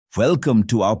Welcome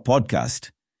to our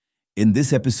podcast. In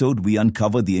this episode, we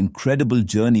uncover the incredible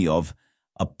journey of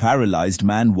a paralyzed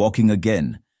man walking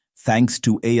again, thanks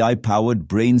to AI-powered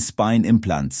brain-spine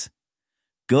implants.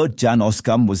 Gert-Jan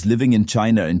Oskam was living in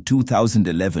China in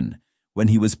 2011 when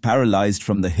he was paralyzed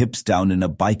from the hips down in a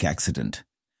bike accident.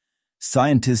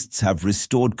 Scientists have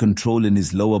restored control in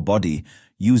his lower body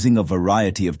using a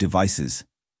variety of devices.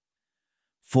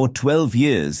 For 12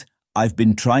 years, I've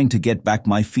been trying to get back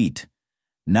my feet.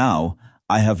 Now,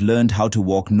 I have learned how to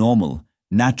walk normal,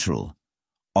 natural,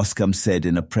 Oskam said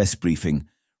in a press briefing,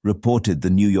 reported the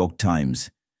New York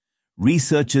Times.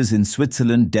 Researchers in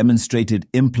Switzerland demonstrated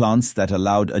implants that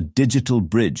allowed a digital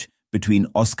bridge between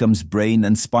Oskam's brain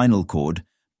and spinal cord,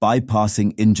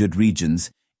 bypassing injured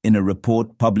regions, in a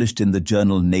report published in the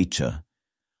journal Nature.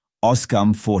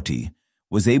 Oskam, 40,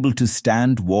 was able to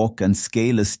stand, walk, and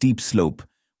scale a steep slope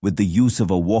with the use of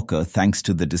a walker thanks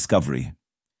to the discovery.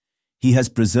 He has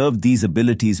preserved these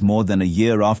abilities more than a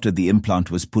year after the implant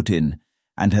was put in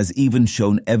and has even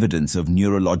shown evidence of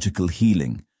neurological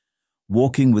healing,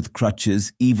 walking with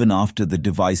crutches even after the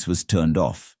device was turned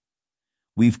off.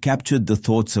 We've captured the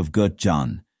thoughts of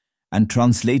Gert-Jan and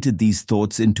translated these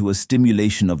thoughts into a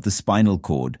stimulation of the spinal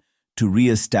cord to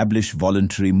re-establish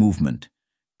voluntary movement.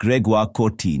 Grégoire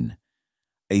Courtine,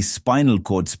 a spinal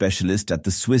cord specialist at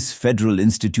the Swiss Federal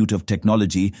Institute of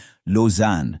Technology,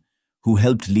 Lausanne, who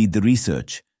helped lead the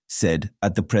research, said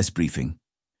at the press briefing.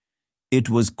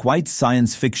 "It was quite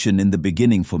science fiction in the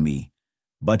beginning for me,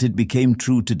 but it became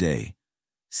true today,"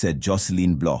 said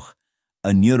Jocelyne Bloch, a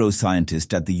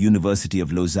neuroscientist at the University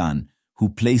of Lausanne, who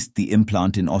placed the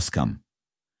implant in Oskam.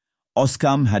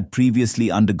 Oskam had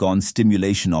previously undergone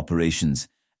stimulation operations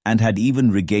and had even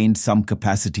regained some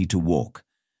capacity to walk,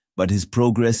 but his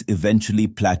progress eventually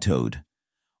plateaued.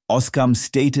 Oskam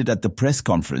stated at the press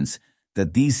conference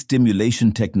that these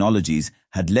stimulation technologies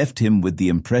had left him with the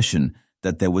impression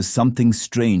that there was something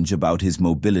strange about his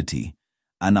mobility,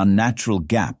 an unnatural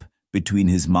gap between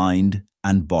his mind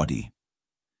and body.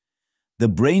 The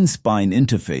brain-spine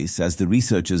interface, as the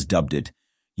researchers dubbed it,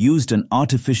 used an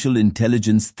artificial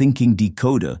intelligence thinking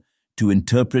decoder to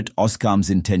interpret Oskam's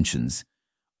intentions,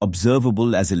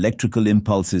 observable as electrical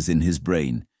impulses in his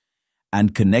brain,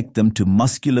 and connect them to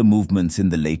muscular movements in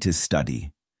the latest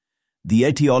study. The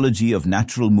etiology of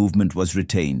natural movement was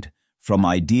retained, from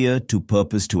idea to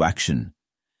purpose to action.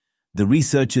 The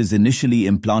researchers initially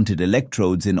implanted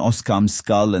electrodes in Oskam's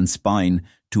skull and spine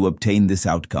to obtain this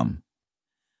outcome.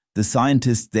 The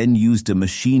scientists then used a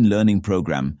machine learning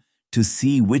program to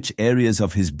see which areas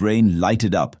of his brain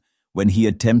lighted up when he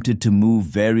attempted to move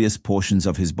various portions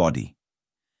of his body.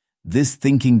 This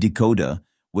thinking decoder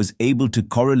was able to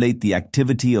correlate the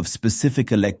activity of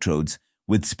specific electrodes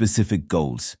with specific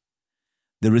goals.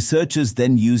 The researchers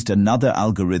then used another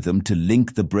algorithm to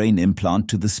link the brain implant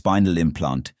to the spinal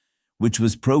implant, which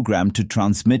was programmed to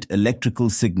transmit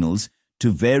electrical signals to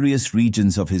various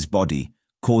regions of his body,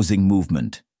 causing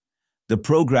movement. The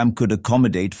program could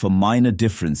accommodate for minor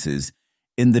differences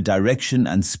in the direction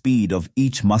and speed of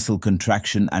each muscle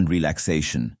contraction and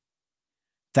relaxation.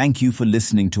 Thank you for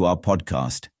listening to our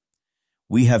podcast.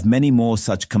 We have many more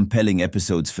such compelling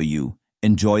episodes for you.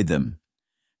 Enjoy them.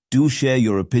 Do share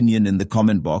your opinion in the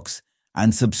comment box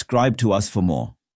and subscribe to us for more.